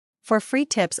for free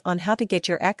tips on how to get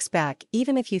your ex back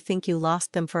even if you think you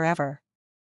lost them forever.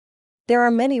 There are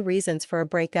many reasons for a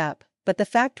breakup, but the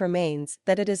fact remains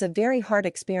that it is a very hard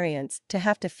experience to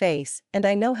have to face, and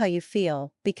I know how you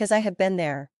feel, because I have been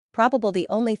there. Probably the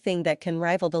only thing that can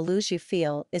rival the lose you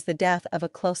feel is the death of a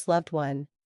close loved one.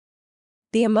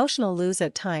 The emotional lose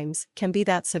at times can be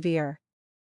that severe.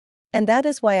 And that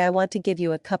is why I want to give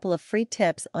you a couple of free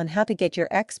tips on how to get your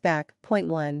ex back. Point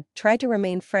 1. Try to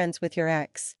remain friends with your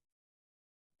ex.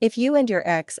 If you and your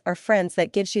ex are friends,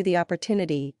 that gives you the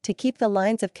opportunity to keep the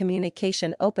lines of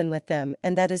communication open with them,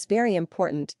 and that is very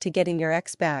important to getting your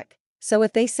ex back. So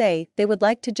if they say they would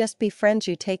like to just be friends,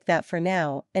 you take that for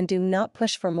now and do not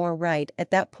push for more right at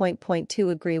that point. Point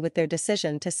 2. Agree with their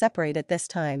decision to separate at this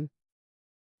time.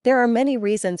 There are many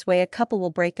reasons why a couple will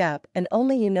break up, and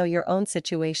only you know your own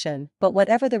situation, but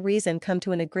whatever the reason, come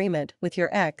to an agreement with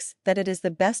your ex that it is the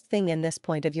best thing in this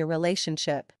point of your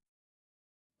relationship.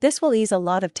 This will ease a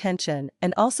lot of tension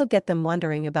and also get them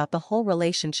wondering about the whole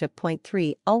relationship. Point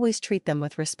 3. Always treat them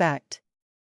with respect.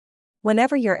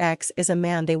 Whenever your ex is a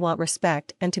man, they want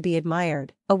respect and to be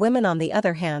admired. A woman, on the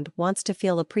other hand, wants to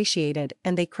feel appreciated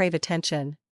and they crave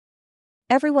attention.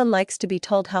 Everyone likes to be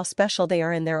told how special they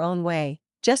are in their own way.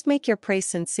 Just make your praise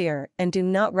sincere and do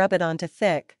not rub it on too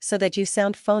thick so that you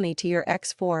sound phony to your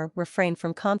ex. 4. Refrain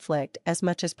from conflict as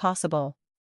much as possible.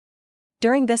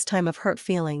 During this time of hurt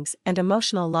feelings and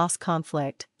emotional loss,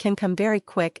 conflict can come very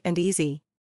quick and easy.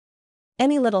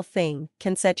 Any little thing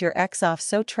can set your ex off,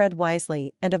 so tread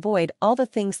wisely and avoid all the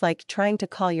things like trying to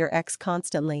call your ex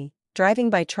constantly,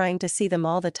 driving by, trying to see them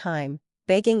all the time,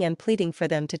 begging and pleading for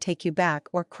them to take you back,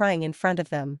 or crying in front of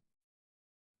them.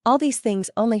 All these things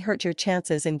only hurt your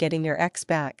chances in getting your ex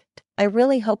back. I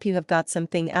really hope you have got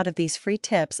something out of these free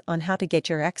tips on how to get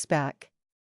your ex back.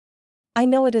 I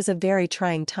know it is a very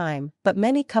trying time, but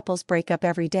many couples break up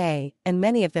every day, and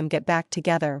many of them get back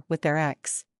together with their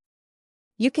ex.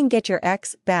 You can get your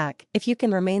ex back if you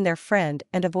can remain their friend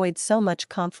and avoid so much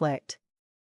conflict.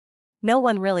 No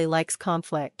one really likes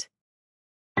conflict.